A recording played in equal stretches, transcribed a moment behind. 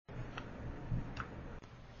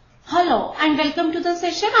Hello and welcome to the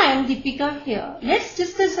session. I am Deepika here. Let's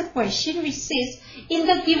discuss a question which says, in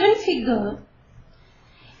the given figure,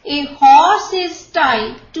 a horse is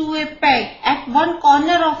tied to a peg at one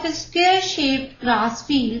corner of a square-shaped grass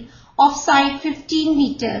field of side 15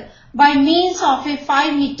 meter by means of a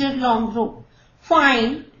 5 meter long rope.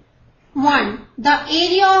 Find 1. The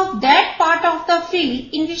area of that part of the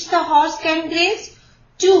field in which the horse can graze.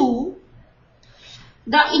 2.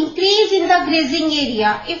 The increase in the grazing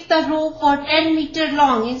area if the rope were 10 meter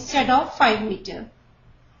long instead of 5 meter.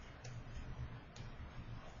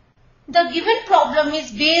 The given problem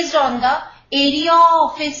is based on the area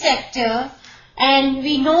of a sector, and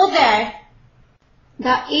we know that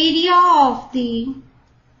the area of the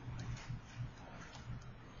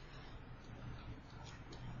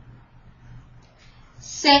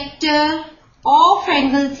sector of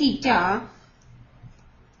angle theta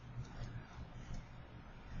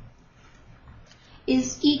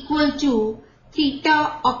is equal to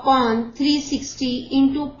theta upon 360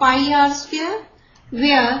 into pi r square,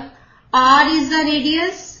 where r is the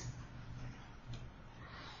radius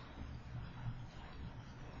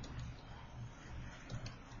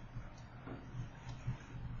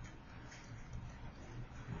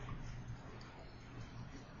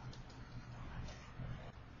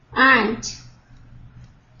and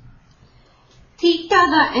theta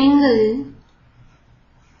the angle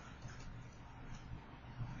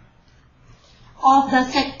of the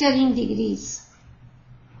sector in degrees.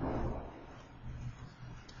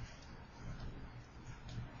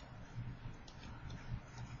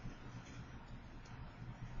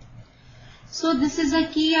 So this is a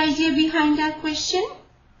key idea behind our question.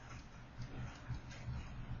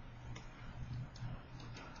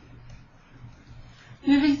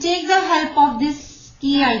 We will take the help of this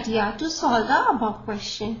key idea to solve the above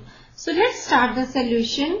question. So let's start the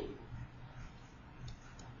solution.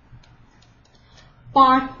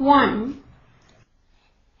 Part 1.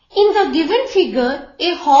 In the given figure,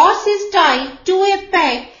 a horse is tied to a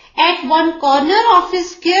peg at one corner of a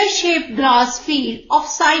square-shaped grass field of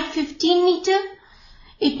side 15 meter.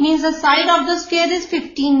 It means the side of the square is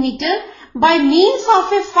 15 meter by means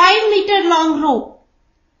of a 5 meter long rope.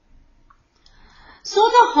 So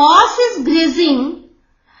the horse is grazing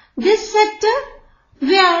this sector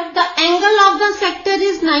where the angle of the sector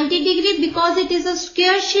is 90 degree because it is a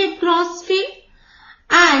square-shaped grass field.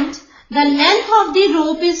 And the length of the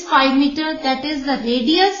rope is 5 meter, that is the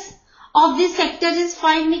radius of the sector is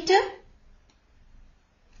 5 meter.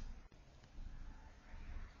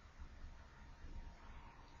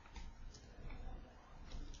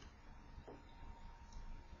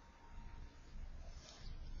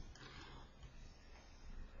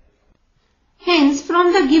 Hence,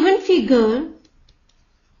 from the given figure,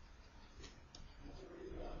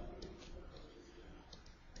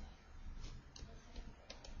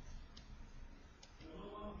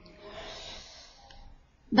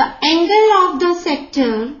 the angle of the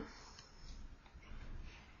sector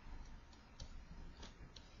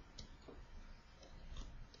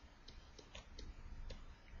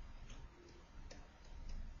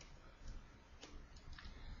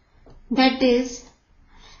that is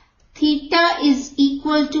theta is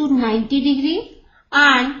equal to 90 degree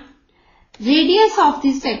and radius of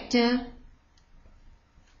the sector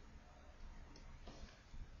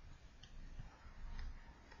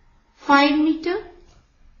five meter.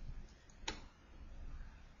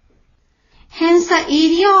 Hence the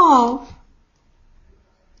area of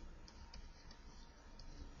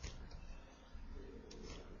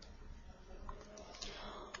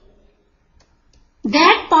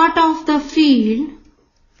that part of the field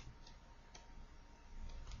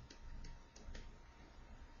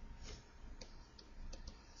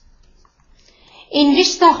in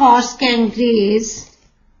which the horse can graze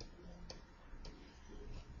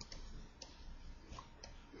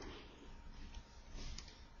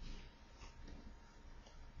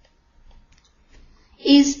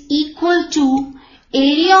is equal to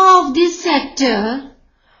area of this sector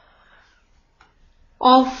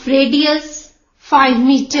of radius 5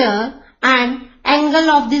 meter and angle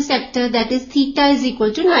of this sector, that is theta, is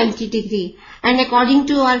equal to 90 degree. And according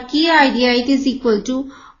to our key idea, it is equal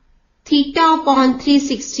to theta upon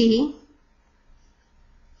 360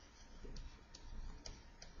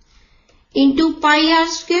 into pi r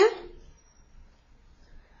square.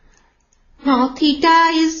 Now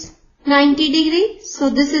theta is 90 degree, so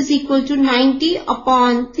this is equal to 90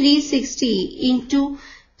 upon 360 into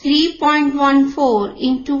 3.14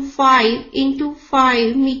 into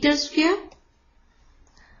 5 meter square.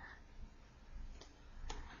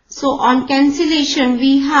 So on cancellation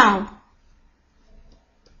we have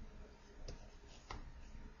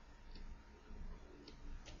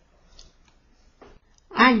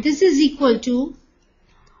and this is equal to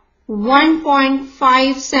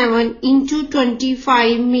 1.57 into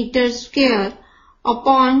 25 meters square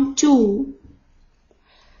upon 2,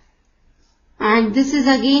 and this is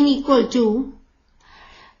again equal to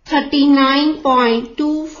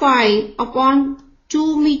 39.25 upon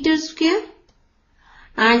 2 meters square,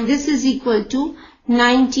 and this is equal to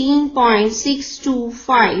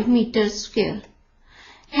 19.625 meters square.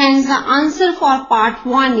 Hence the answer for part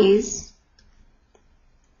 1 is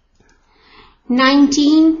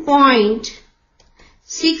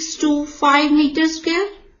 19.625 meters square.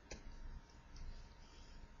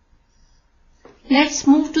 Let's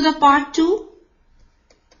move to the part 2.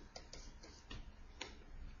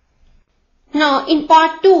 Now in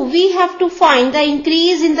part 2 we have to find the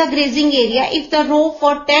increase in the grazing area if the rope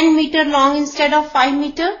were 10 meter long instead of 5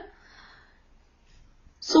 meter.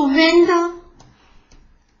 So when the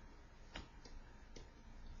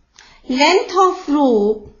length of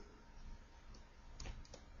rope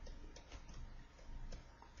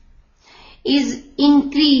is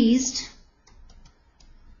increased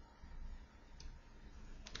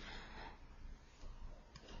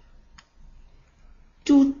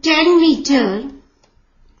to 10 meter,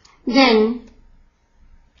 then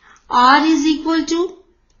R is equal to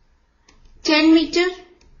 10 meter.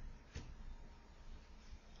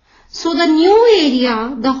 So the new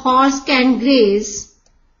area the horse can graze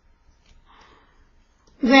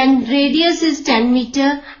when radius is 10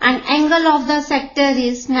 meter and angle of the sector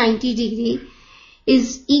is 90 degree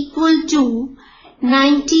is equal to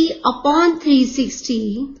 90 upon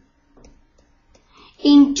 360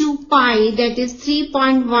 into pi, that is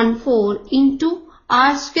 3.14 into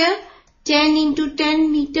r square, 10 into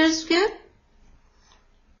 10 meters square.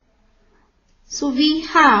 So we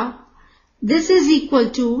have this is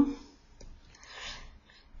equal to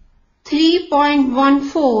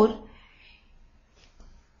 3.14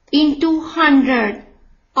 into 100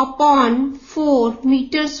 upon 4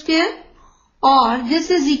 meters square, or this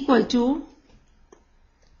is equal to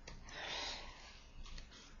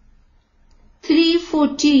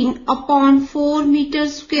 314 upon 4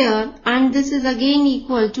 meters square, and this is again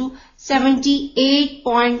equal to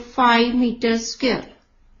 78.5 meters square.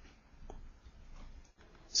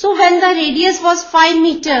 So when the radius was 5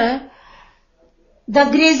 meter, the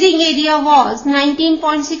grazing area was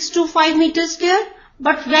 19.625 meters square,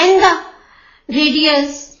 but when the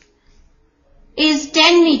radius is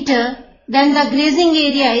 10 meter, then the grazing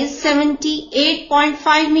area is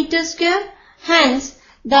 78.5 meters square. Hence,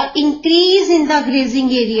 the increase in the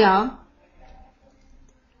grazing area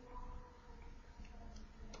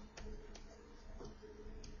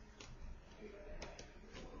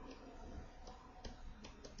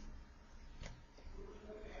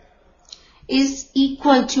is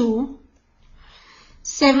equal to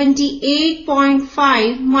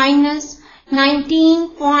 78.5 minus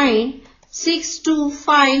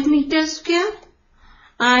 19.625 meters square,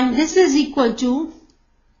 and this is equal to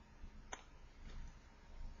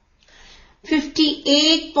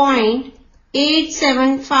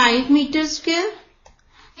 58.875 meters square.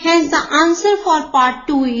 Hence the answer for part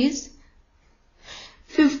 2 is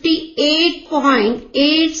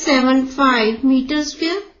 58.875 meters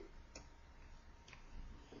square.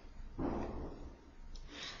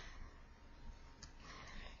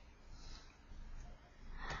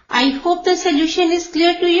 I hope the solution is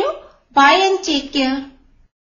clear to you. Bye and take care.